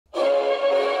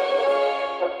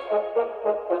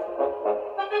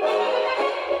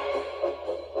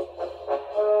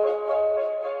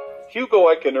Hugo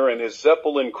Eckener and his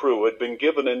Zeppelin crew had been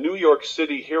given a New York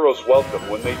City hero's welcome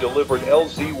when they delivered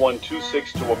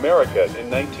LZ-126 to America in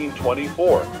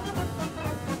 1924.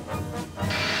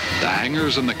 The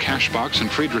hangars and the cash box in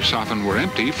Friedrichshafen were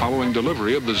empty following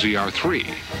delivery of the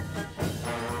ZR-3.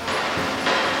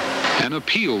 An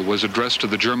appeal was addressed to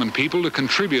the German people to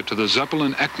contribute to the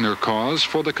Zeppelin-Eckener cause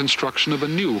for the construction of a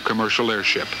new commercial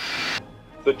airship.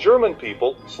 The German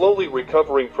people, slowly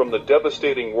recovering from the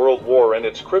devastating World War and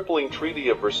its crippling Treaty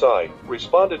of Versailles,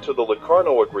 responded to the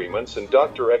Locarno agreements and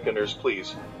Dr. Eckener's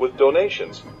pleas, with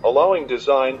donations, allowing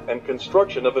design and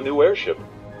construction of a new airship.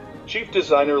 Chief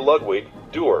designer Ludwig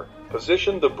Dürr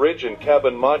positioned the bridge and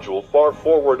cabin module far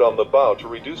forward on the bow to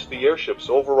reduce the airship's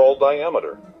overall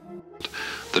diameter.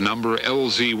 The number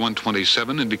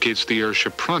LZ-127 indicates the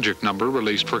airship project number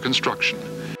released for construction.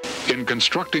 In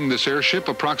constructing this airship,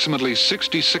 approximately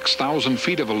 66,000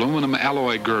 feet of aluminum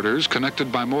alloy girders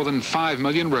connected by more than 5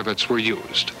 million rivets were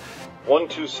used.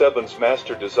 127's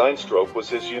master design stroke was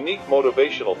his unique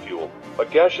motivational fuel, a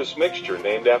gaseous mixture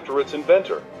named after its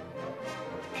inventor.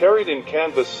 Carried in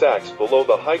canvas sacks below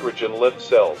the hydrogen-lit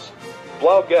cells,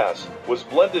 blau gas was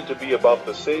blended to be about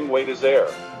the same weight as air.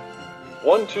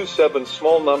 127's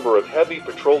small number of heavy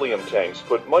petroleum tanks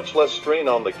put much less strain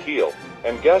on the keel,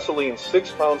 and gasoline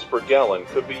 6 pounds per gallon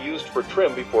could be used for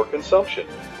trim before consumption.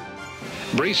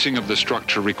 Bracing of the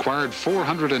structure required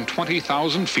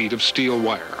 420,000 feet of steel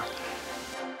wire.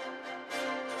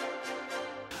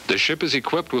 The ship is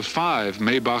equipped with 5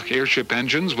 Maybach airship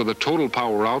engines with a total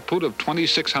power output of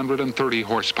 2,630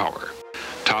 horsepower.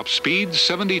 Top speed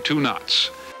 72 knots.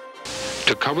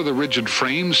 To cover the rigid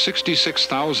frame,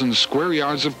 66,000 square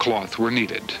yards of cloth were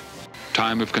needed.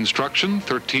 Time of construction,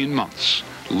 13 months.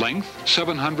 Length,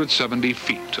 770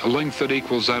 feet, a length that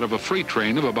equals that of a freight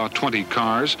train of about 20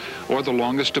 cars, or the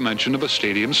longest dimension of a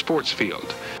stadium sports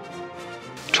field.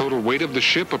 Total weight of the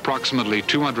ship, approximately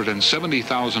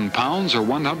 270,000 pounds, or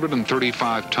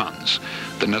 135 tons.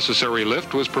 The necessary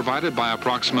lift was provided by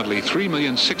approximately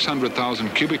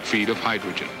 3,600,000 cubic feet of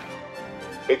hydrogen.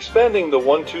 Expanding the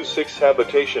 126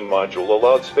 habitation module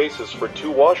allowed spaces for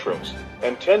 2 washrooms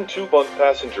and 10 two-bunk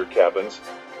passenger cabins,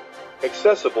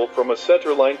 accessible from a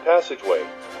centerline passageway.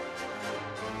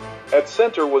 At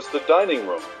center was the dining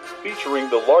room, featuring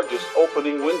the largest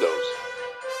opening windows.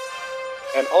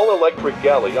 An all-electric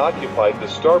galley occupied the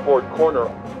starboard corner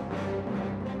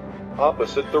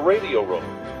opposite the radio room.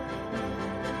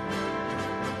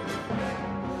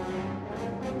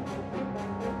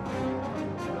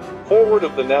 Forward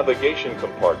of the navigation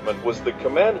compartment was the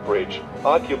command bridge,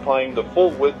 occupying the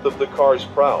full width of the car's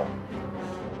prow.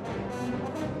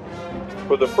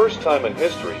 For the first time in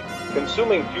history,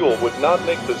 consuming fuel would not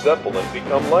make the Zeppelin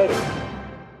become lighter.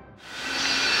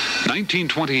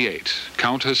 1928,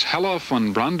 Countess Hella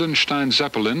von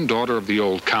Brandenstein-Zeppelin, daughter of the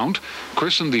old Count,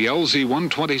 christened the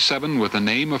LZ-127 with the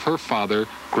name of her father,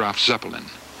 Graf Zeppelin.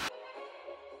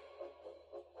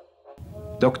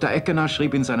 Dr. Eckener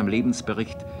schrieb in seinem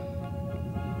Lebensbericht: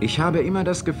 Ich habe immer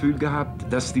das Gefühl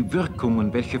gehabt, dass die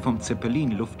Wirkungen, welche vom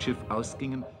Zeppelin-Luftschiff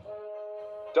ausgingen.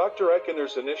 Dr.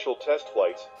 Eckener's initial test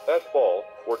flights, that fall,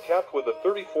 were capped with a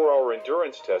 34-hour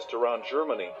endurance test around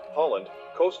Germany, Holland,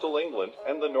 coastal England,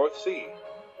 and the North Sea.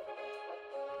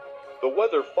 The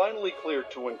weather finally cleared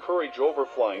to encourage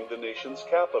overflying the nation's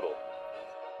capital.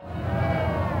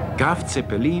 Graf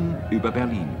Zeppelin über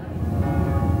Berlin.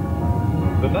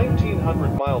 The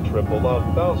 1,900-mile trip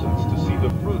allowed thousands to see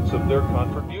the fruits of their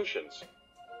contributions.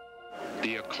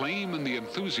 The acclaim and the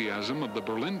enthusiasm of the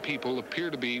Berlin people appear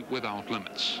to be without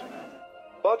limits.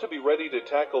 Thought to be ready to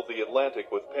tackle the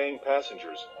Atlantic with paying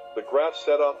passengers, the Graf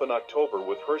set off in October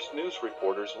with Hearst News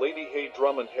reporters Lady Hay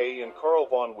Drummond Hay and Carl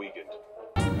von Wiegand.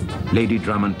 Lady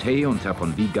Drummond Hay und Herr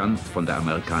von Wiegand von der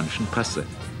amerikanischen Presse.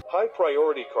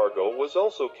 High-priority cargo was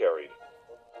also carried.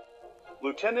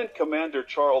 Lieutenant Commander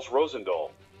Charles Rosendahl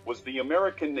was the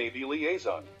American Navy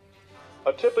liaison.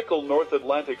 A typical North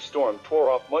Atlantic storm tore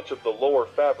off much of the lower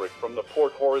fabric from the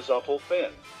port horizontal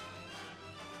fin.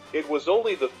 It was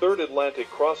only the third Atlantic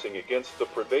crossing against the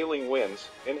prevailing winds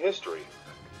in history.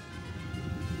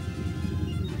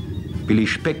 Billy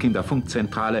Speck in der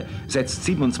Funkzentrale setzt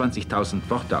 27.000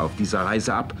 Worte auf dieser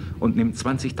Reise ab und nimmt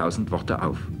 20.000 Worte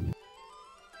auf.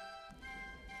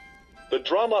 The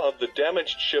drama of the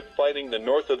damaged ship fighting the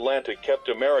North Atlantic kept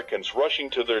Americans rushing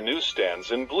to their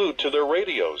newsstands and glued to their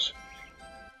radios.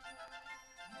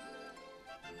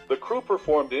 The crew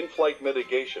performed in-flight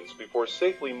mitigations before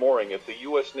safely mooring at the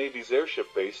U.S. Navy's airship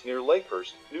base near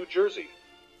Lakehurst, New Jersey.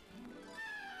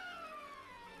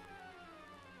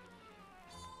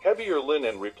 Heavier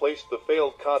linen replaced the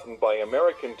failed cotton by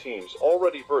American teams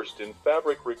already versed in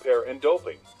fabric repair and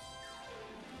doping.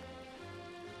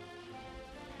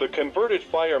 The converted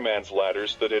fireman's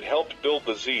ladders that had helped build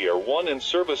the ZR-1 and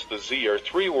service the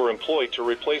ZR-3 were employed to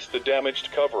replace the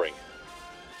damaged covering.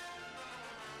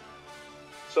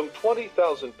 Some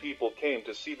 20,000 people came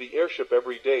to see the airship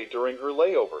every day during her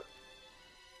layover.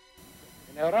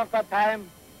 In a rocker time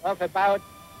of about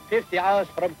 50 hours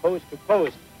from coast to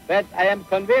coast, but I am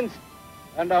convinced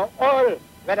under all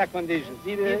weather conditions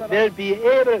he will be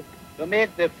able to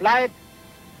make the flight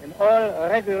in all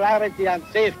regularity and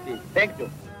safety. Thank you.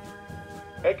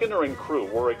 Eckener and crew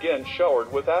were again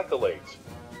showered with accolades.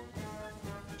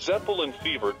 Zeppelin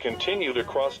fever continued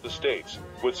across the states,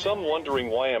 with some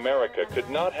wondering why America could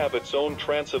not have its own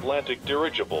transatlantic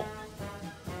dirigible.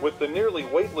 With the nearly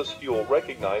weightless fuel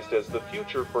recognized as the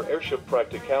future for airship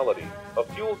practicality, a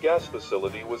fuel gas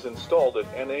facility was installed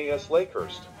at NAS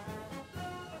Lakehurst.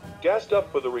 Gassed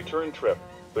up for the return trip,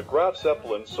 the Graf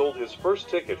Zeppelin sold his first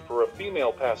ticket for a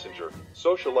female passenger,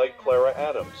 socialite Clara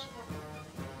Adams.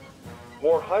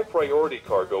 More high-priority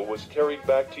cargo was carried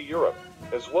back to Europe,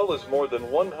 as well as more than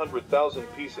 100,000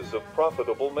 pieces of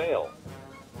profitable mail.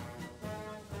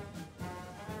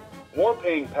 More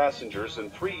paying passengers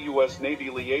and 3 U.S. Navy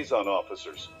liaison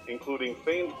officers, including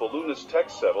famed balloonist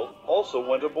Tex Settle, also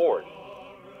went aboard.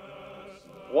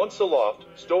 Once aloft,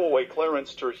 stowaway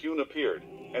Clarence Terhune appeared,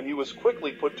 and he was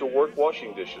quickly put to work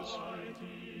washing dishes.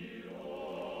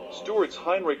 Stewards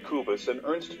Heinrich Kubis and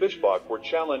Ernst Fischbach were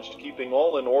challenged, keeping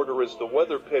all in order as the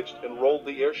weather pitched and rolled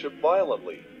the airship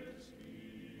violently.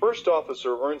 First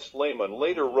Officer Ernst Lehmann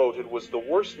later wrote it was the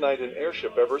worst night an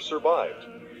airship ever survived.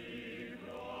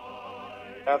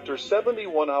 After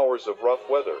 71 hours of rough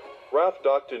weather, Graf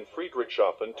docked in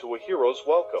Friedrichshafen to a hero's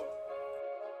welcome.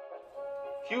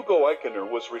 Hugo Eckener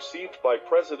was received by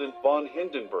President von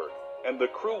Hindenburg, and the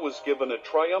crew was given a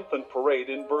triumphant parade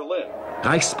in Berlin.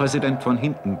 Reichspräsident von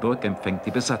Hindenburg empfängt die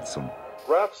Besatzung.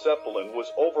 Graf Zeppelin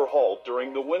was overhauled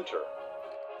during the winter.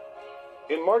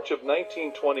 In March of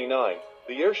 1929,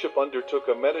 the airship undertook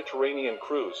a Mediterranean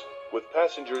cruise, with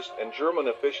passengers and German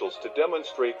officials to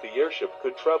demonstrate the airship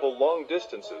could travel long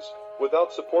distances,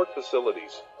 without support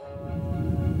facilities.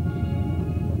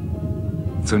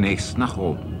 Zunächst nach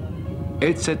Rom.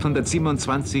 LZ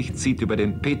 127 zieht über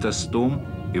den Petersdom,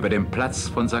 über den Platz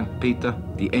von St. Peter,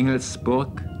 die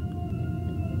Engelsburg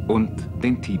und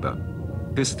den Tiber.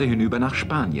 Küste hinüber nach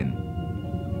Spanien.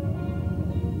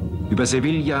 Über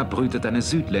Sevilla brütet eine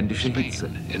südländische Hitze.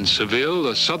 In Seville,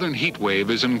 a southern heat wave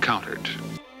is encountered.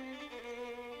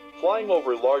 Flying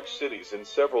over large cities in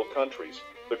several countries,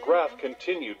 the Graf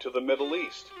continued to the Middle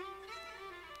East.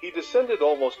 He descended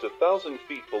almost 1,000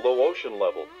 feet below ocean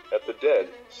level, at the Dead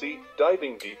Sea,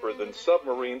 diving deeper than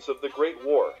submarines of the Great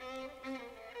War.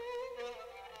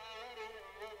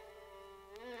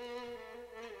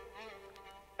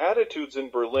 Attitudes in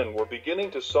Berlin were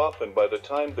beginning to soften by the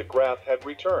time the Graf had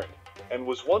returned, and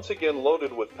was once again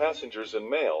loaded with passengers and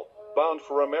mail, bound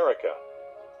for America.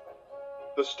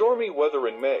 The stormy weather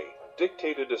in May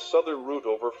dictated a southern route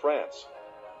over France.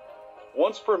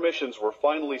 Once permissions were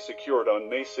finally secured on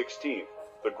May 16th,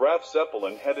 the Graf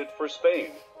Zeppelin headed for Spain.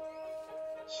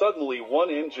 Suddenly one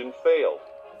engine failed.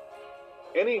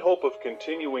 Any hope of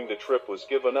continuing the trip was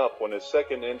given up when his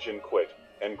second engine quit,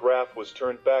 and Graf was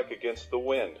turned back against the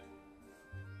wind.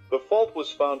 The fault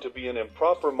was found to be an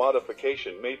improper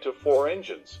modification made to 4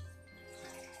 engines.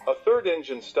 A third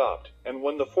engine stopped, and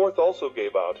when the fourth also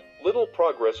gave out, little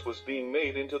progress was being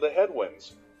made into the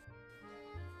headwinds.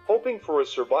 Hoping for a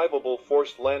survivable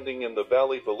forced landing in the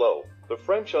valley below, the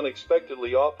French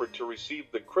unexpectedly offered to receive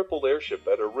the crippled airship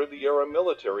at a Riviera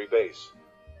military base.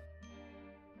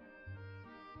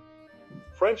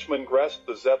 Frenchmen grasped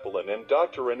the Zeppelin and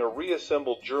docked her in a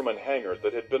reassembled German hangar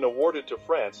that had been awarded to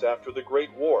France after the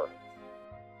Great War.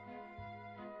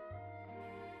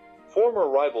 Former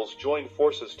rivals joined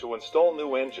forces to install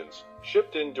new engines,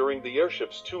 shipped in during the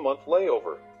airship's 2-month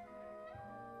layover.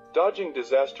 Dodging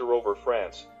disaster over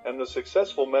France, and the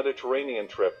successful Mediterranean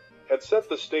trip, had set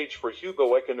the stage for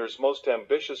Hugo Eckener's most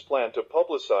ambitious plan to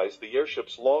publicize the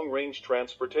airship's long-range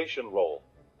transportation role.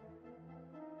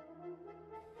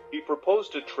 He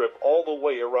proposed a trip all the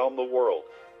way around the world.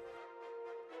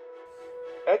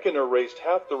 Eckener raised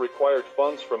half the required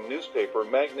funds from newspaper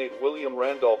magnate William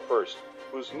Randolph Hearst,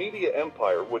 whose media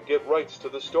empire would get rights to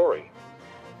the story.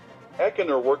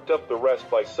 Eckener worked up the rest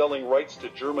by selling rights to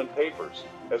German papers,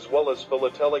 as well as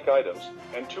philatelic items,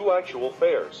 and 2 actual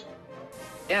fares.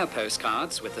 Air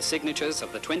postcards with the signatures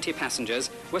of the 20 passengers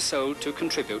were sold to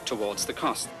contribute towards the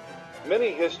cost.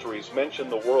 Many histories mention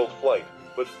the world flight,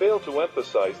 but fail to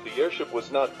emphasize the airship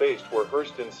was not based where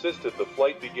Hearst insisted the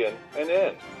flight begin and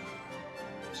end.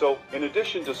 So, in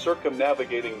addition to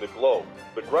circumnavigating the globe,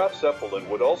 the Graf Zeppelin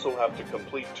would also have to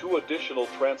complete 2 additional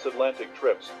transatlantic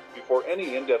trips before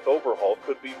any in-depth overhaul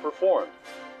could be performed.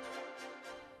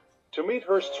 To meet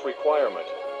Hearst's requirement,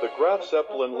 the Graf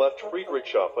Zeppelin left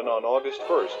Friedrichshafen on August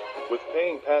 1st, with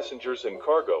paying passengers and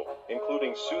cargo,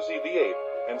 including Susie VIII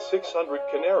and 600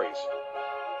 canaries.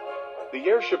 The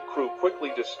airship crew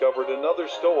quickly discovered another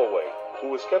stowaway, who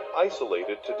was kept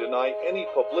isolated to deny any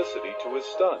publicity to his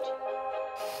stunt.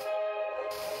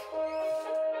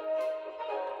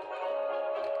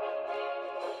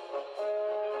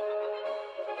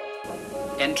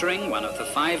 Entering one of the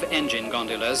 5 engine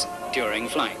gondolas during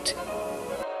flight.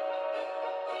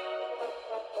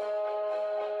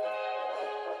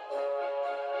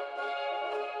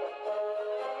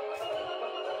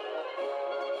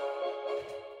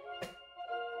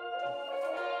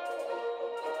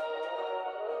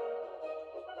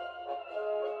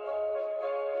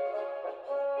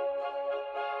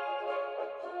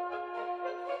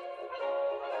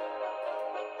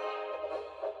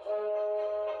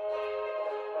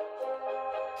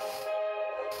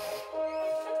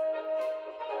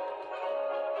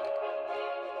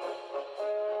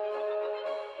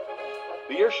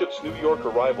 The airship's New York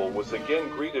arrival was again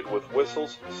greeted with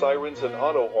whistles, sirens, and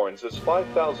auto horns as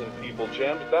 5,000 people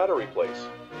jammed Battery Place.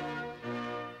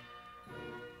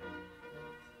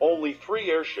 Only 3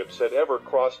 airships had ever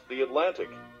crossed the Atlantic.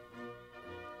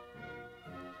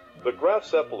 The Graf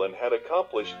Zeppelin had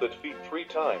accomplished that feat 3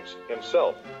 times,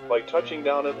 himself, by touching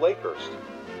down at Lakehurst.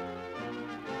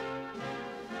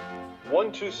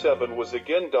 127 was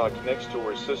again docked next to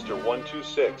her sister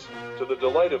 126, to the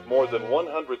delight of more than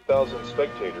 100,000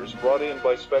 spectators brought in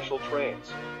by special trains.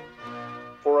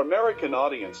 For American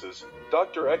audiences,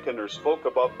 Dr. Eckener spoke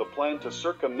about the plan to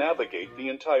circumnavigate the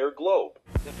entire globe.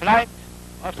 The flight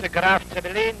of the Graf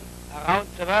Zeppelin around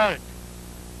the world,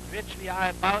 which we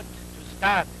are about to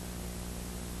start,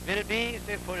 will be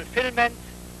the fulfillment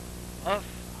of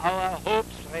our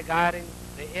hopes regarding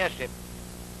the airship.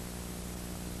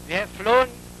 We have flown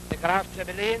the Graf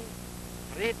Zeppelin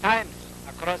 3 times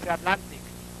across the Atlantic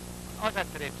on other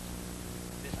trips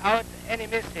without any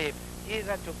mishap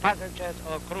either to passengers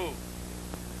or crew.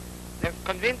 They have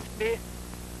convinced me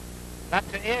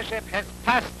that the airship has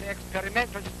passed the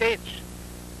experimental stage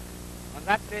and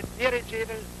that the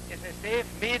dirigible is a safe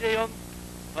medium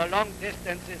for long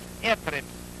distances air trips.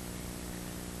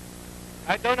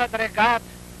 I do not regard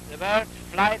the world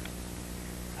flight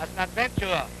as an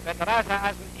adventure, but rather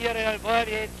as an aerial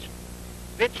voyage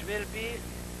which will be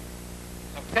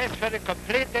successfully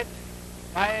completed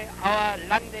by our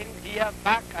landing here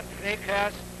back at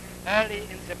Lakehurst early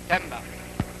in September.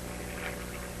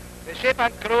 The ship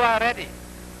and crew are ready.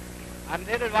 In a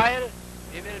little while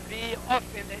we will be off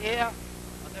in the air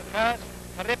on the first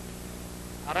trip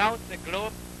around the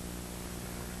globe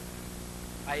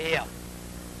by air.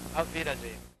 Auf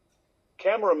Wiedersehen.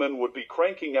 Cameramen would be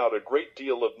cranking out a great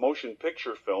deal of motion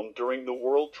picture film during the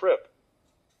world trip.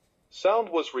 Sound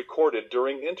was recorded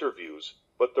during interviews,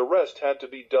 but the rest had to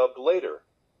be dubbed later.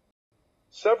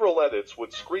 Several edits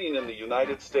would screen in the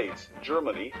United States,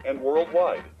 Germany, and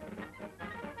worldwide.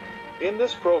 In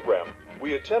this program,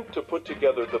 we attempt to put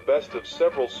together the best of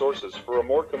several sources for a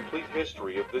more complete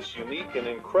history of this unique and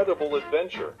incredible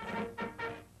adventure.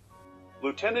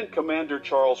 Lieutenant Commander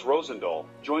Charles Rosendahl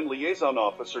joined Liaison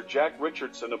Officer Jack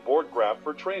Richardson aboard Graf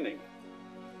for training.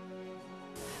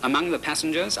 Among the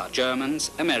passengers are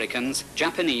Germans, Americans,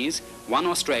 Japanese, 1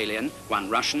 Australian, 1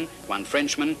 Russian, 1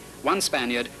 Frenchman, 1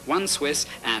 Spaniard, 1 Swiss,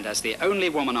 and as the only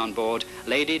woman on board,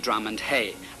 Lady Drummond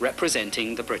Hay,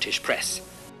 representing the British press.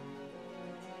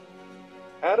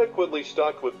 Adequately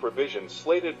stocked with provisions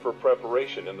slated for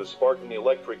preparation in the Spartan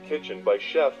electric kitchen by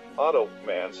Chef Otto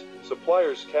Mans,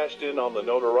 suppliers cashed in on the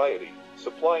notoriety,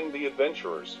 supplying the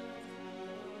adventurers.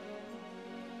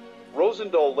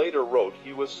 Rosendahl later wrote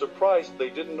he was surprised they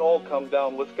didn't all come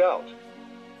down with gout.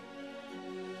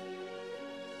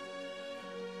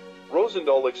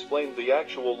 Rosendahl explained the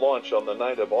actual launch on the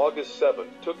night of August 7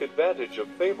 took advantage of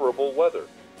favorable weather.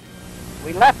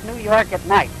 We left New York at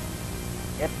night.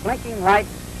 Its blinking lights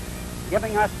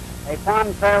giving us a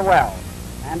fond farewell,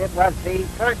 and it was the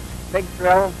first big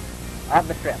thrill of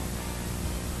the trip.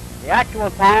 The actual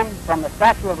time from the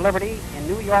Statue of Liberty in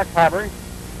New York Harbor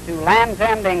to Land's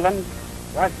End, England,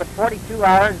 was but 42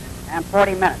 hours and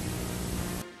 40 minutes.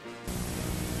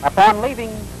 Upon leaving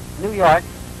New York,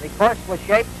 the course was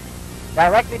shaped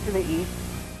directly to the east.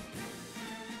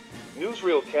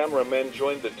 Newsreel cameramen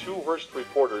joined the 2 Hearst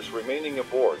reporters remaining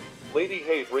aboard, Lady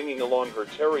Hay bringing along her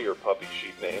terrier puppy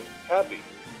she'd named Happy.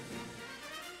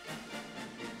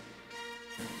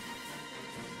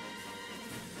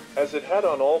 As it had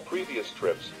on all previous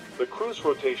trips, the cruise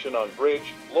rotation on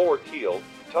bridge, lower keel,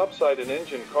 topside and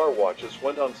engine car watches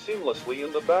went on seamlessly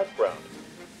in the background.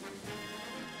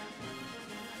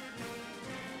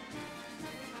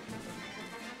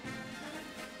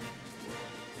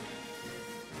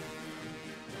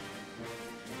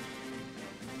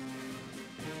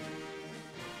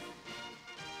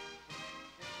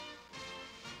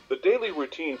 The daily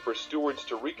routine for stewards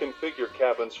to reconfigure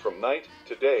cabins from night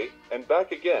to day and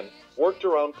back again worked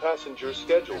around passengers'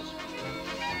 schedules.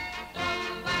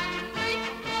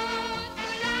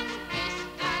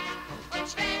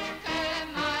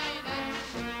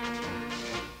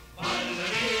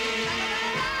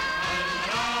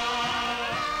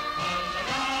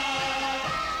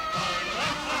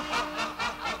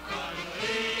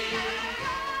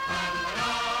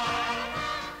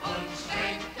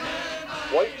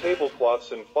 White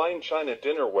tablecloths and fine china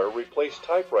dinnerware replaced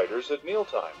typewriters at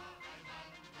mealtime.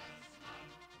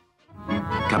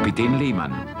 Kapitän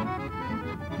Lehmann.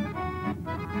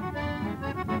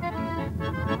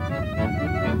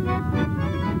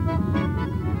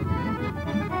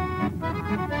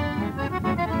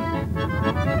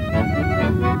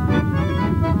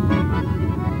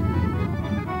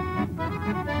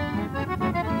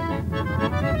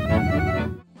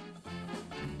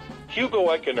 Hugo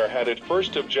Eckener had at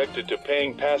first objected to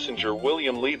paying passenger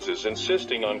William Leeds's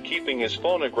insisting on keeping his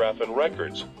phonograph and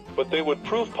records, but they would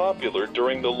prove popular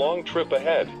during the long trip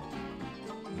ahead.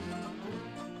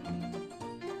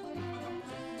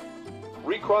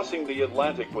 Recrossing the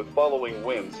Atlantic with following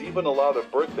winds even allowed a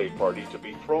birthday party to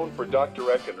be thrown for Dr.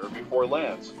 Eckener before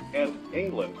lands, and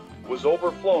England was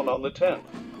overflown on the 10th.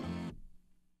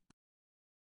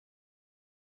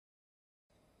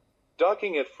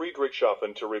 Docking at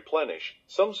Friedrichshafen to replenish,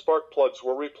 some spark plugs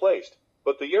were replaced,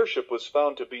 but the airship was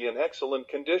found to be in excellent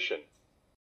condition.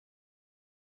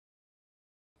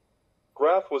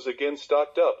 Graf was again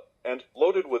stocked up, and,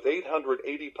 loaded with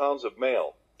 880 pounds of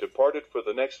mail, departed for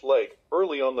the next leg,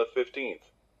 early on the 15th.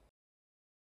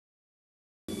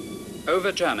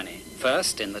 Over Germany,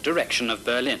 first in the direction of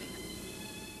Berlin.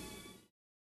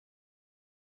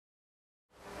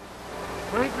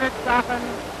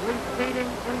 Friedrichshafen receding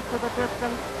into the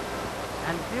distance,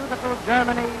 and beautiful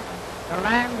Germany, the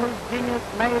land whose genius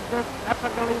made this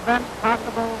epical event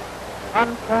possible,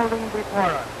 unfolding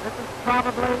before us. This is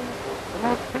probably the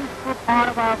most peaceful part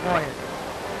of our voyage.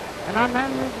 An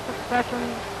unending succession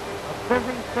of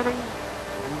busy cities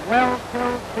and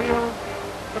well-tilled fields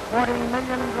supporting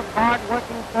millions of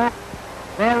hard-working folk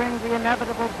bearing the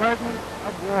inevitable burdens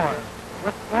of war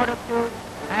with fortitude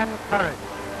and courage.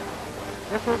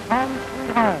 This is home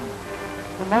sweet home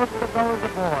to most of those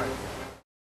aboard.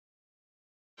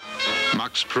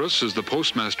 Max Pruss is the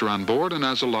postmaster on board and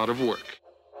has a lot of work.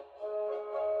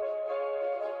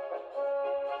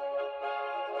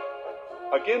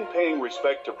 Again paying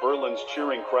respect to Berlin's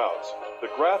cheering crowds, the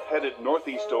Graf headed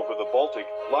northeast over the Baltic,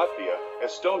 Latvia,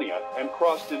 Estonia, and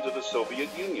crossed into the Soviet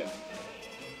Union.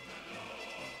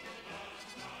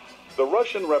 The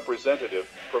Russian representative,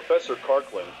 Professor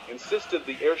Karklin, insisted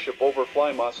the airship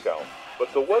overfly Moscow,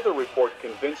 but the weather report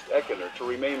convinced Eckener to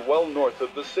remain well north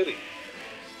of the city.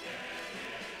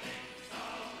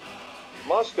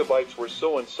 Muscovites were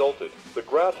so insulted, the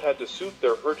Graf had to soothe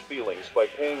their hurt feelings by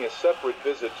paying a separate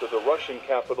visit to the Russian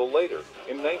capital later,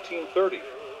 in 1930.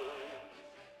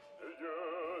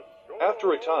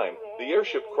 After a time, the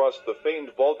airship crossed the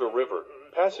famed Volga River,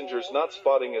 passengers not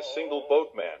spotting a single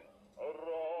boatman.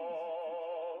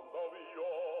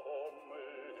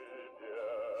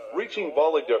 Reaching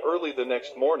Vologda early the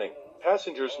next morning,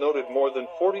 passengers noted more than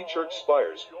 40 church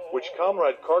spires, which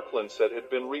Comrade Karklin said had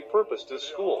been repurposed as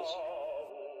schools.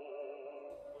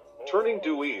 Turning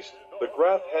due east, the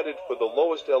Graf headed for the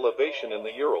lowest elevation in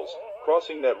the Urals,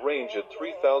 crossing that range at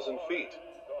 3,000 feet.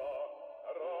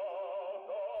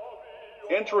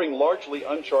 Entering largely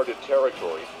uncharted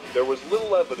territory, there was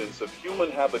little evidence of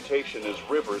human habitation as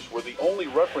rivers were the only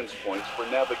reference points for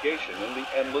navigation in the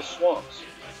endless swamps.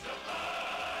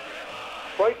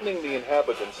 Frightening the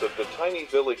inhabitants of the tiny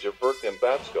village of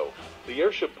Verkhnebabsko, the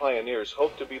airship pioneers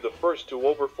hoped to be the first to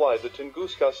overfly the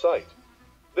Tunguska site.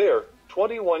 There,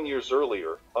 21 years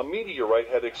earlier, a meteorite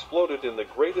had exploded in the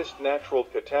greatest natural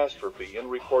catastrophe in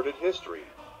recorded history.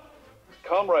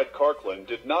 Comrade Karklin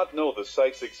did not know the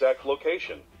site's exact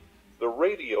location. The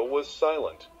radio was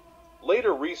silent.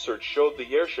 Later research showed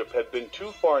the airship had been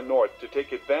too far north to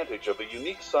take advantage of a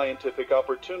unique scientific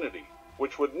opportunity,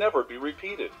 which would never be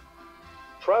repeated.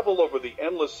 Travel over the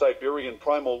endless Siberian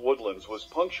primal woodlands was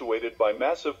punctuated by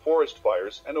massive forest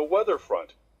fires and a weather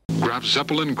front. Graf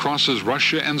Zeppelin crosses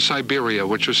Russia and Siberia,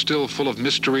 which are still full of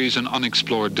mysteries and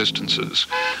unexplored distances.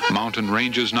 Mountain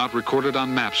ranges not recorded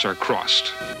on maps are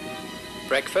crossed.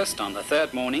 Breakfast on the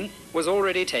third morning was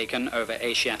already taken over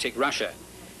Asiatic Russia,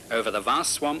 over the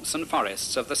vast swamps and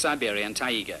forests of the Siberian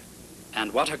taiga.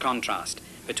 And what a contrast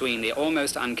between the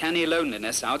almost uncanny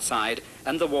loneliness outside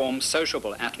and the warm,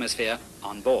 sociable atmosphere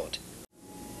on board.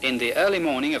 In the early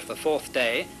morning of the fourth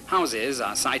day, houses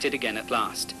are sighted again at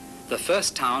last. The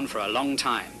first town for a long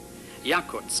time,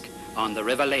 Yakutsk, on the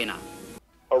river Lena.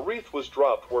 A wreath was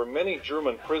dropped where many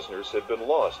German prisoners had been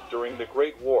lost during the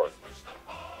Great War.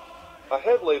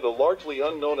 Ahead lay the largely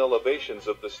unknown elevations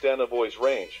of the Stanovoy's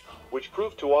range, which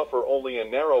proved to offer only a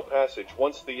narrow passage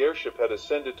once the airship had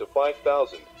ascended to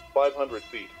 5,500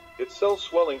 feet, itself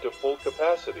swelling to full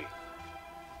capacity.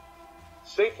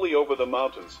 Safely over the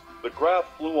mountains, the Graf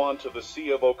flew on to the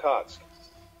Sea of Okhotsk.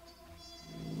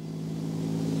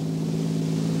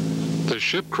 The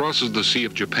ship crosses the Sea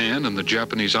of Japan and the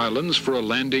Japanese islands for a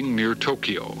landing near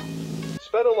Tokyo.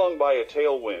 Sped along by a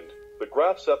tailwind, the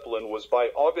Graf Zeppelin was by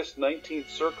August 19th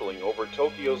circling over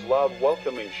Tokyo's loud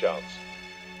welcoming shouts.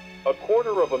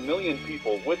 250,000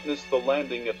 people witnessed the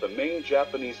landing at the main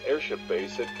Japanese airship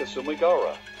base at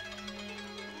Kasumigara.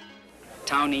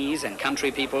 Townies and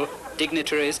country people,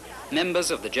 dignitaries,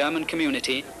 members of the German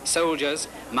community, soldiers,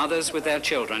 mothers with their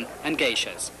children, and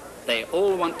geishas. They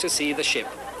all want to see the ship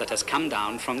that has come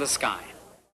down from the sky.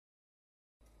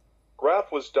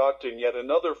 Graf was docked in yet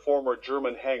another former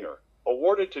German hangar,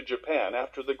 awarded to Japan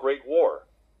after the Great War.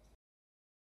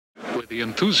 With the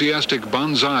enthusiastic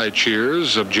banzai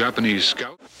cheers of Japanese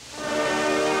scouts,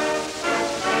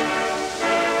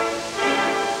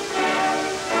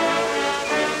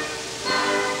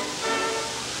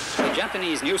 the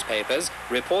Japanese newspapers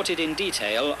reported in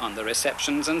detail on the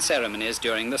receptions and ceremonies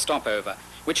during the stopover,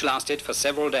 which lasted for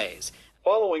several days.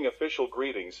 Following official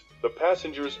greetings, the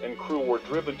passengers and crew were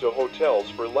driven to hotels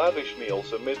for lavish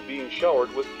meals amid being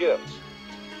showered with gifts.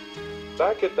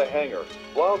 Back at the hangar,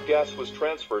 loud gas was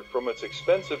transferred from its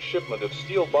expensive shipment of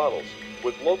steel bottles,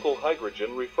 with local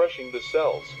hydrogen refreshing the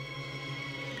cells.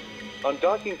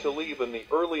 Undocking to leave in the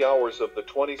early hours of the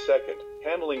 22nd,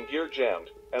 handling gear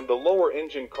jammed, and the lower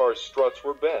engine car's struts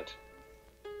were bent.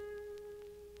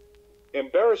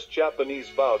 Embarrassed Japanese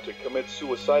vowed to commit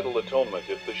suicidal atonement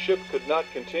if the ship could not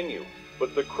continue,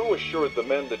 but the crew assured the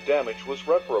men that damage was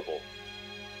reparable.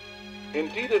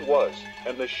 Indeed it was,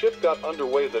 and the ship got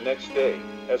underway the next day,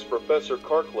 as Professor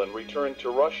Karklin returned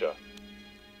to Russia.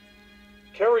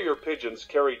 Carrier pigeons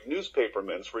carried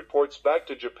newspapermen's reports back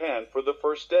to Japan for the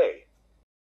first day.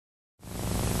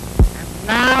 And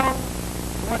now,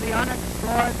 for the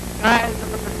unexplored skies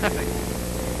of the Pacific,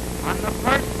 on the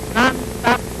first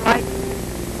non-stop flight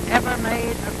ever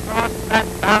made across that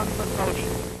boundless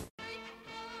ocean.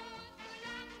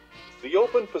 The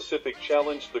open Pacific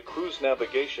challenged the crew's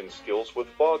navigation skills with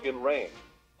fog and rain.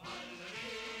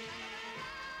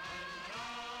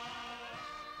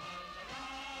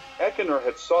 Eckener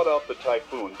had sought out the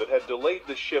typhoon that had delayed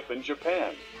the ship in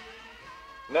Japan.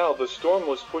 Now the storm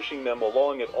was pushing them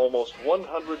along at almost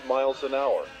 100 miles an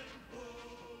hour.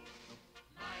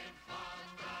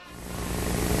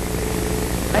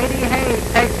 Lady Hay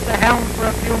takes the helm for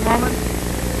a few moments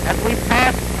as we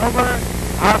pass over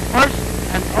our first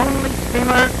and only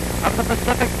steamer of the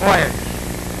Pacific voyage.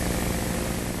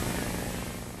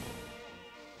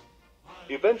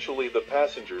 Eventually the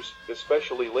passengers,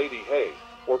 especially Lady Hay,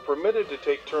 were permitted to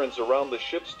take turns around the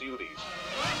ship's duties.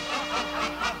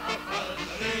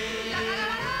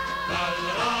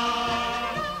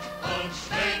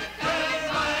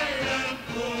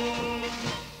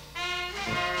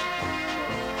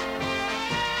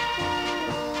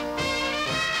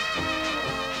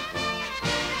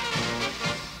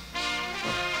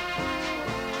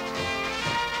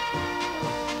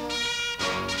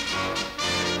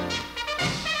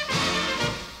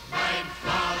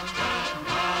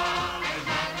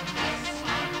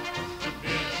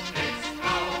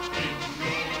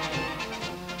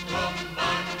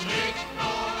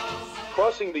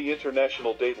 Crossing the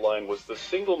international date line was the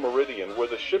single meridian where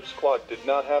the ship's clock did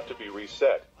not have to be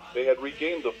reset. They had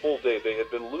regained the full day they had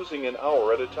been losing an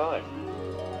hour at a time.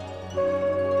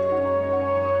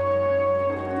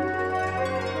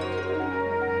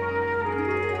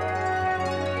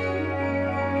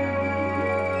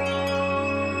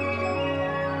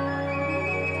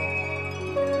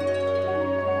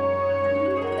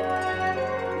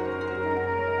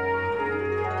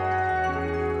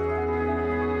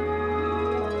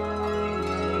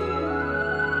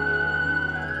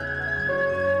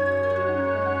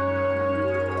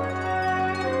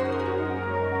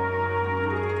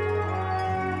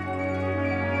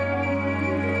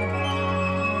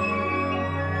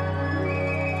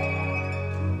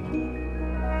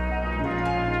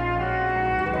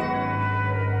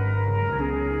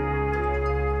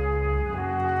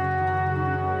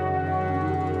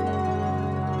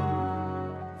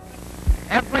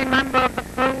 Every member of the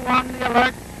crew on the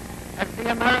alert as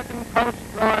the American coast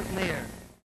draws near.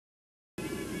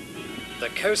 The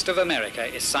coast of America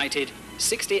is sighted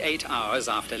 68 hours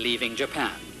after leaving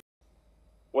Japan.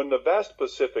 When the vast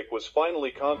Pacific was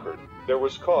finally conquered, there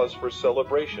was cause for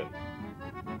celebration.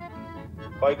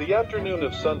 By the afternoon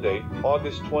of Sunday,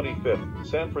 August 25th,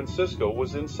 San Francisco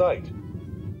was in sight.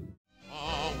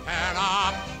 Open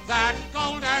up that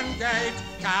golden gate,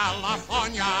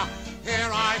 California, here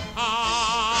I come.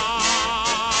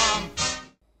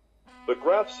 The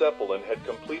Graf Zeppelin had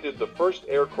completed the first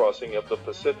air crossing of the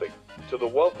Pacific, to the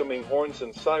welcoming horns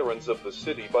and sirens of the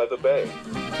city by the bay.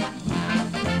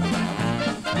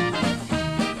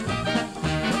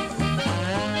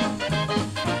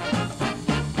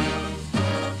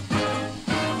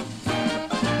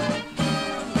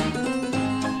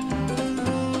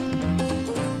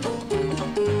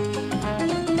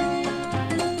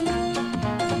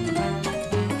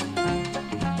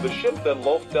 The ship then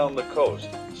loafed down the coast,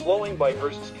 slowing by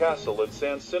Hearst's castle at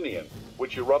San Simeon,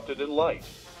 which erupted in light.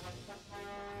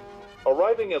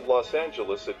 Arriving at Los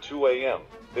Angeles at 2 a.m.,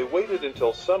 they waited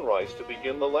until sunrise to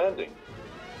begin the landing.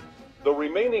 Though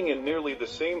remaining in nearly the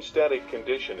same static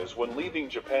condition as when leaving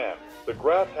Japan, the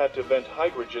Graf had to vent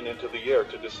hydrogen into the air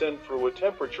to descend through a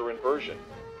temperature inversion.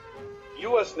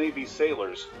 U.S. Navy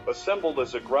sailors, assembled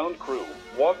as a ground crew,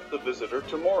 walked the visitor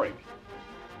to mooring.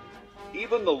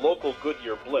 Even the local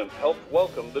Goodyear blimp helped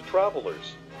welcome the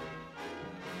travelers.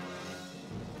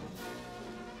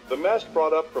 The mast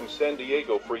brought up from San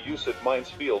Diego for use at Mines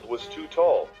Field was too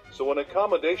tall, so an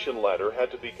accommodation ladder had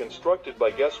to be constructed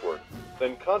by guesswork,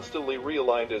 then constantly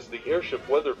realigned as the airship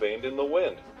weathervaned in the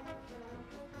wind.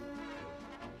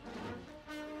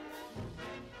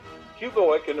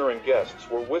 Hugo Ekener and guests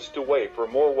were whisked away for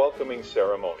more welcoming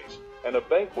ceremonies, and a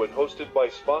banquet hosted by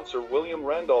sponsor William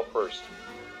Randolph Hearst.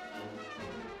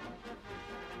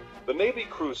 The Navy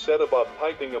crew set about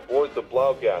piping aboard the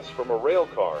blow gas from a rail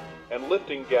car and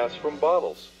lifting gas from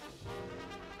bottles.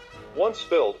 Once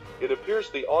filled, it appears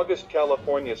the August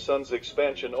California sun's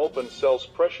expansion opened cell's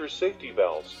pressure safety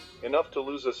valves, enough to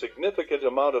lose a significant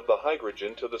amount of the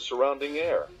hydrogen to the surrounding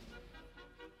air.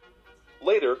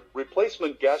 Later,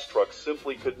 replacement gas trucks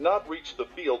simply could not reach the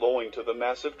field owing to the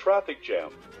massive traffic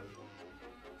jam.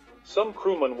 Some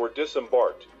crewmen were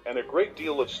disembarked, and a great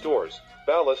deal of stores,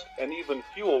 ballast, and even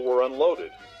fuel were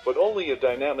unloaded, but only a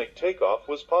dynamic takeoff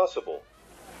was possible.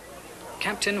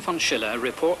 Captain von Schiller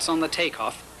reports on the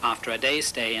takeoff after a day's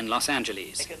stay in Los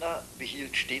Angeles.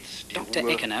 Dr.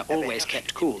 Ekener always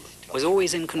kept cool, was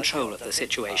always in control of the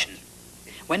situation.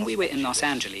 When we were in Los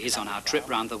Angeles on our trip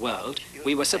round the world,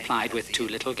 we were supplied with too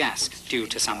little gas due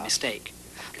to some mistake.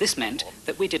 This meant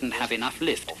that we didn't have enough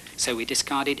lift, so we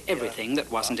discarded everything that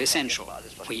wasn't essential.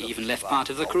 We even left part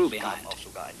of the crew behind.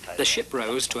 The ship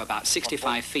rose to about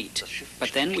 65 feet,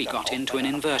 but then we got into an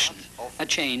inversion, a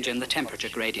change in the temperature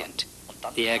gradient.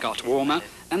 The air got warmer,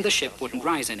 and the ship wouldn't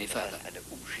rise any further.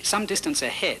 Some distance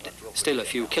ahead, still a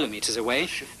few kilometers away,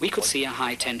 we could see a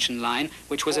high-tension line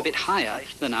which was a bit higher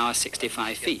than our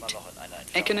 65 feet.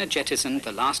 Ekener jettisoned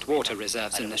the last water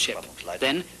reserves in the ship.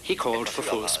 Then he called for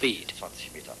full speed.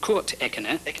 Kurt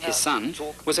Ekener, his son,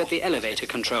 was at the elevator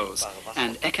controls,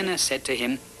 and Ekener said to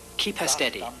him, "Keep her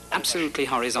steady, absolutely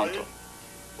horizontal."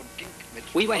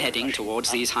 We were heading towards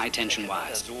these high-tension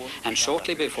wires, and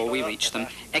shortly before we reached them,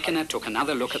 Ekener took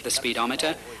another look at the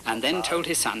speedometer and then told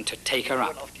his son to take her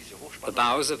up. The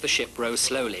bows of the ship rose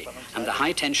slowly, and the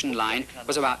high-tension line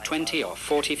was about 20 or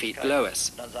 40 feet below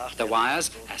us. The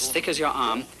wires, as thick as your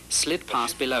arm, slid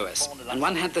past below us, and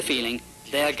one had the feeling,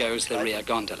 there goes the rear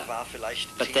gondola.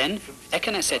 But then,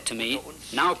 Ekener said to me,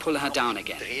 "Now pull her down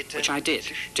again," which I did,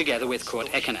 together with Kurt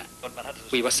Ekener.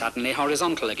 We were suddenly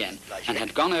horizontal again, and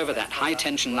had gone over that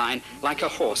high-tension line like a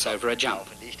horse over a jump.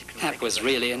 That was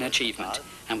really an achievement,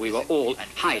 and we were all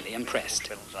highly impressed.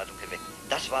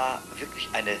 Das war wirklich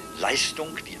eine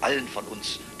Leistung, die allen von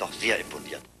uns doch sehr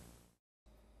imponiert.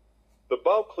 The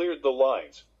bow cleared the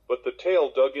lines, but the tail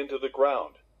dug into the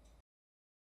ground.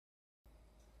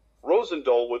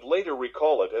 Rosendahl would later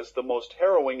recall it as the most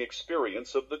harrowing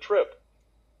experience of the trip.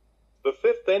 The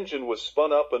fifth engine was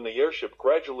spun up and the airship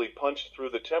gradually punched through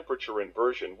the temperature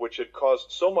inversion which had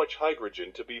caused so much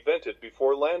hydrogen to be vented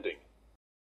before landing.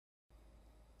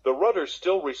 The rudder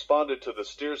still responded to the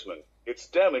steersman, its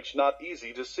damage not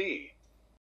easy to see.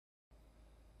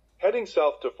 Heading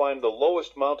south to find the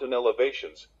lowest mountain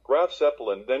elevations, Graf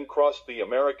Zeppelin then crossed the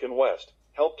American West,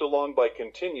 helped along by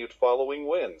continued following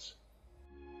winds.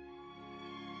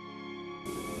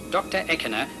 Dr.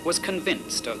 Ekener was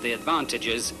convinced of the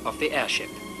advantages of the airship.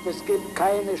 There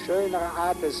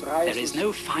is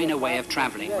no finer way of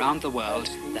traveling round the world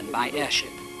than by airship.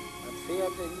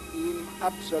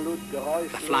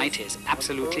 The flight is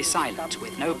absolutely silent,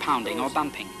 with no pounding or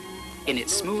bumping. In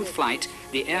its smooth flight,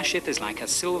 the airship is like a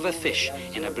silver fish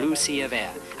in a blue sea of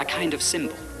air, a kind of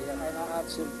symbol.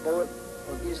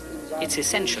 It's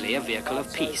essentially a vehicle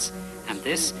of peace, and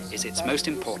this is its most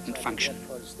important function.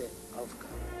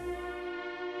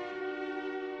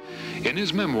 In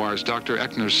his memoirs, Dr.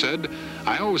 Eckner said,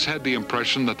 "I always had the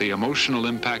impression that the emotional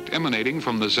impact emanating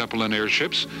from the Zeppelin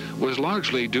airships was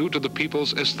largely due to the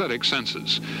people's aesthetic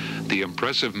senses. The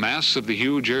impressive mass of the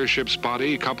huge airship's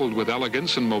body, coupled with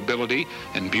elegance and mobility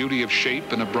and beauty of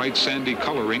shape and a bright sandy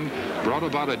coloring, brought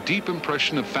about a deep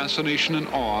impression of fascination and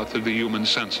awe through the human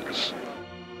senses."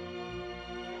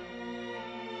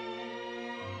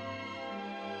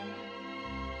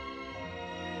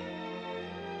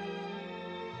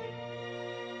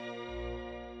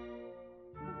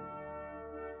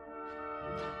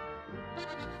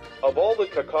 Of all the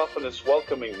cacophonous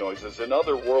welcoming noises in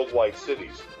other worldwide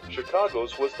cities,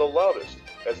 Chicago's was the loudest,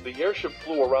 as the airship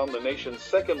flew around the nation's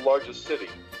second largest city,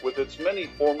 with its many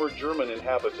former German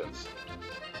inhabitants.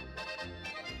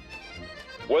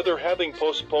 Whether having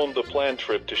postponed the planned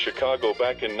trip to Chicago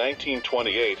back in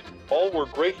 1928, all were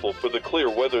grateful for the clear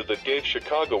weather that gave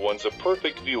Chicagoans a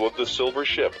perfect view of the silver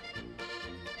ship.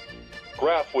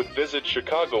 Graf would visit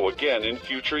Chicago again in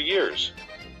future years.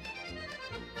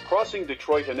 Crossing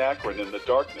Detroit and Akron in the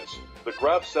darkness, the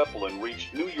Graf Zeppelin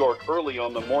reached New York early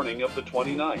on the morning of the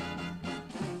 29th.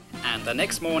 And the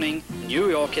next morning, New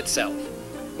York itself.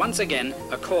 Once again,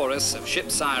 a chorus of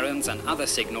ship sirens and other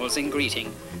signals in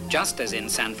greeting, just as in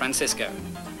San Francisco.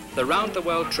 The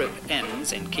round-the-world trip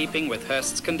ends in keeping with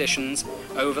Hearst's conditions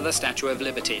over the Statue of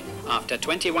Liberty after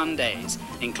 21 days,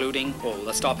 including all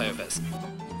the stopovers.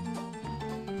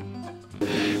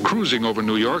 Cruising over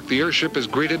New York, the airship is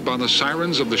greeted by the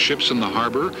sirens of the ships in the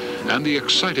harbor and the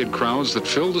excited crowds that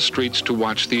fill the streets to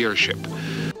watch the airship.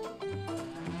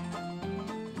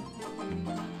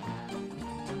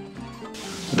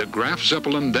 The Graf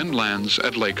Zeppelin then lands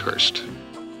at Lakehurst.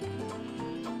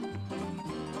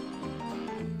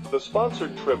 The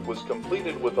sponsored trip was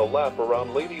completed with a lap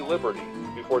around Lady Liberty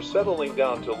before settling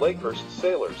down to Lakehurst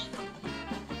sailors.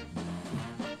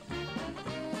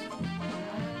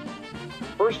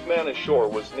 First man ashore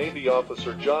was Navy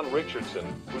officer John Richardson,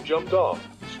 who jumped off,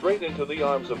 straight into the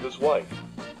arms of his wife.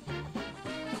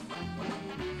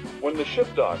 When the ship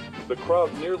docked, the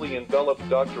crowd nearly enveloped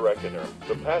Dr. Eckner,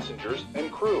 the passengers,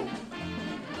 and crew.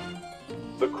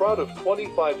 The crowd of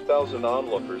 25,000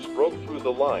 onlookers broke through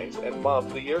the lines and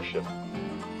mobbed the airship.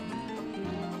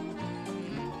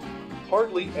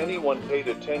 Hardly anyone paid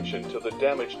attention to the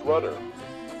damaged rudder.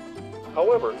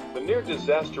 However, the near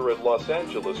disaster at Los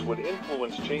Angeles would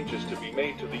influence changes to be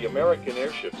made to the American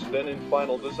airships then in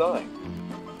final design.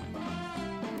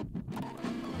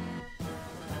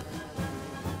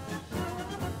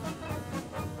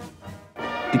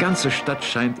 Die ganze Stadt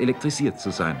scheint elektrisiert zu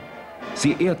sein.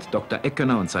 Sie ehrt Dr.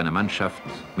 Eckner und seine Mannschaft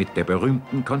mit der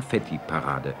berühmten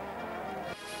Konfetti-Parade.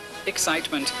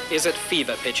 Excitement is at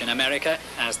fever pitch in America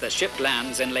as the ship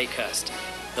lands in Lakehurst.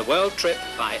 The world trip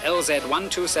by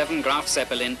LZ-127 Graf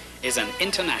Zeppelin is an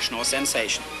international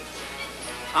sensation.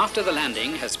 After the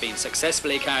landing has been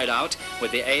successfully carried out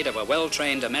with the aid of a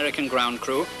well-trained American ground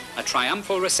crew, a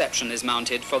triumphal reception is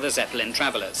mounted for the Zeppelin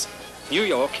travelers. New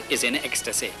York is in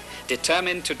ecstasy,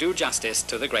 determined to do justice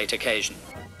to the great occasion.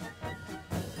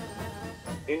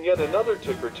 In yet another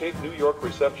ticker-tape New York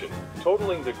reception,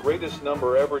 totaling the greatest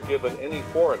number ever given any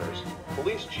foreigners,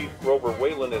 Police Chief Grover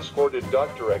Whalen escorted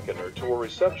Dr. Eckner to a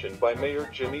reception by Mayor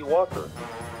Jimmy Walker.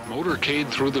 Motorcade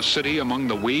through the city among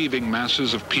the waving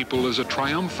masses of people is a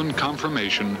triumphant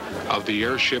confirmation of the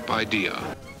airship idea.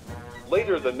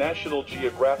 Later, the National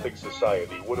Geographic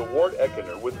Society would award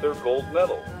Eckner with their gold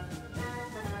medal.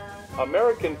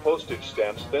 American postage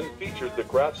stamps then featured the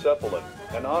Graf Zeppelin,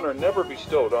 an honor never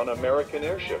bestowed on American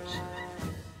airships.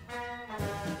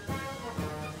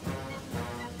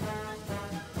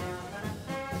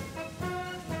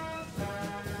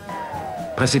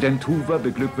 Präsident Hoover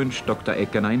beglückwünscht Dr.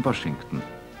 Eckner in Washington.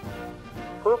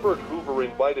 Herbert Hoover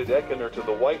invited Eckner to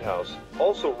the White House,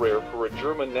 also rare for a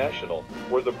German national,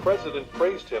 where the president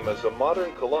praised him as a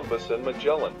modern Columbus and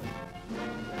Magellan.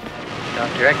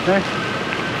 Dr. Eckner,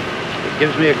 it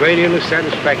gives me a great deal of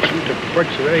satisfaction to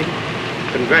personally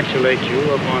congratulate you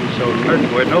upon so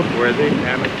noteworthy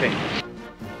an attainment.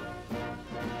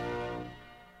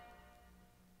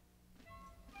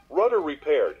 Rudder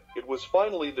repaired, it was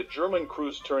finally the German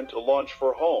crew's turn to launch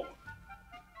for home.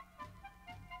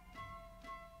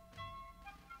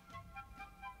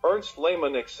 Ernst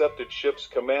Lehmann accepted ship's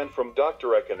command from Dr.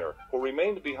 Eckener, who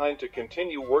remained behind to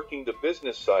continue working the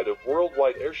business side of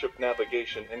worldwide airship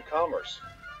navigation and commerce.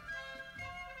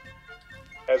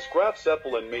 As Graf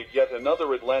Zeppelin made yet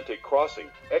another Atlantic crossing,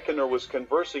 Eckener was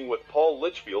conversing with Paul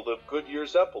Litchfield of Goodyear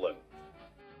Zeppelin.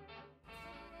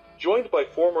 Joined by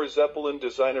former Zeppelin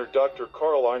designer Dr.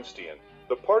 Karl Arnstein,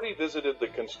 the party visited the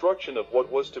construction of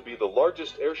what was to be the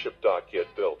largest airship dock yet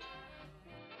built.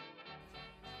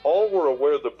 All were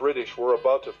aware the British were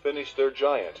about to finish their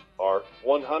giant,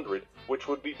 R-100, which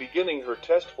would be beginning her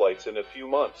test flights in a few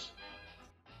months.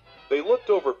 They looked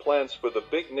over plans for the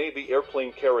big Navy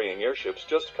airplane-carrying airships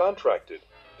just contracted,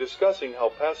 discussing how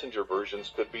passenger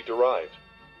versions could be derived.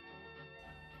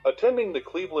 Attending the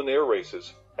Cleveland air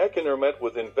races, Eckener met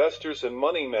with investors and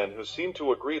moneymen who seemed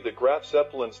to agree the Graf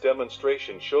Zeppelin's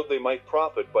demonstration showed they might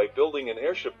profit by building an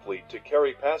airship fleet to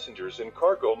carry passengers and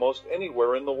cargo most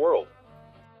anywhere in the world.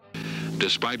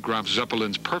 Despite Graf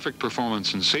Zeppelin's perfect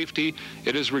performance and safety,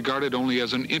 it is regarded only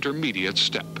as an intermediate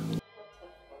step.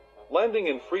 Landing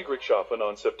in Friedrichshafen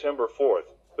on September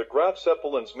 4th, the Graf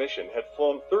Zeppelin's mission had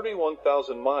flown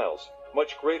 31,000 miles,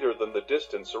 much greater than the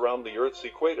distance around the Earth's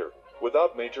equator,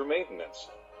 without major maintenance.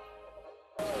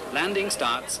 Landing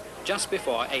starts just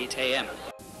before 8 a.m.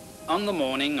 On the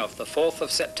morning of the 4th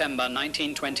of September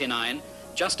 1929,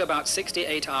 just about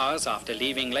 68 hours after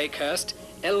leaving Lakehurst,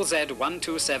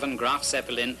 LZ-127 Graf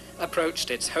Zeppelin approached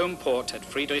its home port at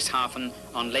Friedrichshafen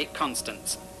on Lake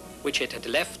Constance, which it had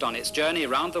left on its journey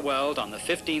round the world on the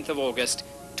 15th of August,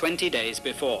 20 days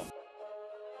before.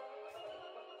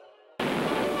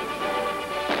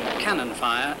 Cannon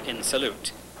fire in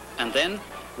salute, and then,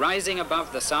 rising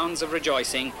above the sounds of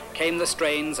rejoicing, came the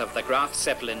strains of the Graf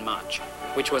Zeppelin March,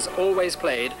 which was always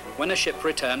played when a ship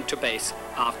returned to base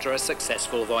after a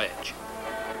successful voyage.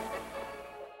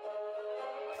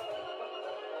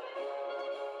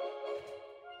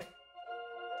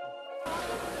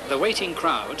 The waiting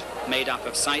crowd, made up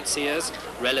of sightseers,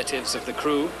 relatives of the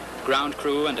crew, ground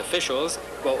crew and officials,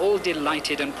 were all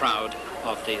delighted and proud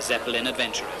of the Zeppelin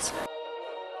adventurers.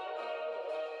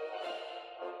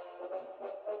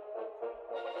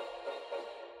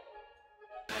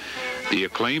 The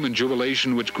acclaim and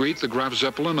jubilation which greet the Graf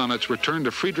Zeppelin on its return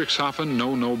to Friedrichshafen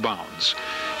know no bounds.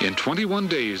 In 21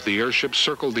 days, the airship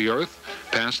circled the Earth,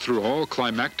 passed through all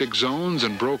climactic zones,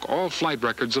 and broke all flight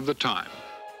records of the time.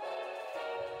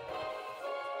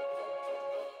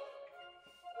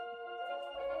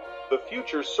 The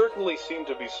future certainly seemed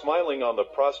to be smiling on the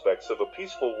prospects of a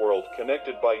peaceful world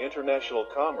connected by international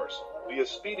commerce via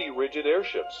speedy, rigid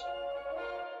airships.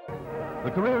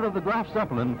 The career of the Graf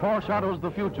Zeppelin foreshadows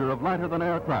the future of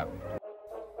lighter-than-air craft.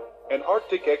 An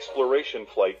Arctic exploration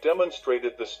flight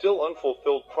demonstrated the still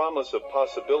unfulfilled promise of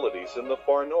possibilities in the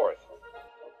far north.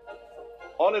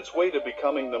 On its way to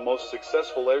becoming the most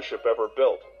successful airship ever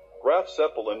built, Graf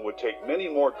Zeppelin would take many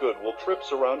more goodwill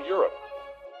trips around Europe.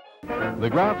 The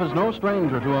Graf is no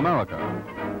stranger to America.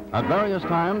 At various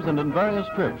times and in various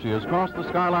trips, she has crossed the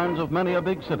skylines of many a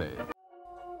big city.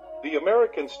 The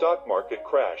American stock market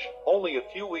crash, only a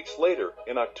few weeks later,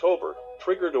 in October,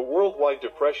 triggered a worldwide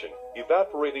depression,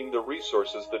 evaporating the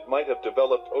resources that might have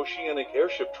developed oceanic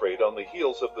airship trade on the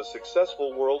heels of the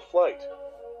successful world flight.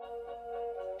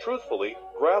 Truthfully,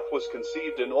 Graf was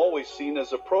conceived and always seen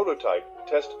as a prototype,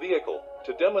 test vehicle,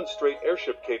 to demonstrate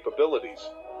airship capabilities.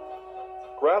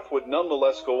 Graf would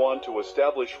nonetheless go on to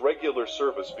establish regular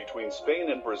service between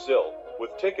Spain and Brazil, with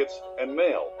tickets and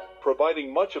mail,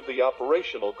 providing much of the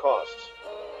operational costs.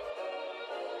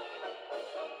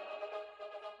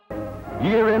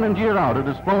 Year in and year out, it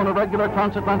has flown a regular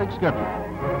transatlantic schedule,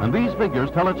 and these figures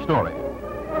tell its story.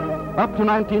 Up to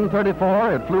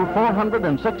 1934, it flew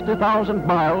 460,000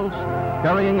 miles,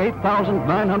 carrying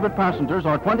 8,900 passengers,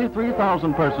 or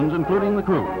 23,000 persons, including the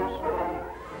crews.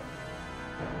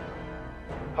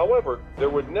 However, there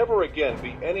would never again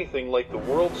be anything like the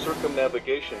world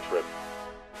circumnavigation trip,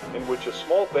 in which a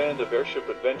small band of airship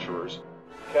adventurers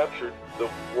captured the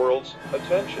world's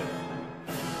attention.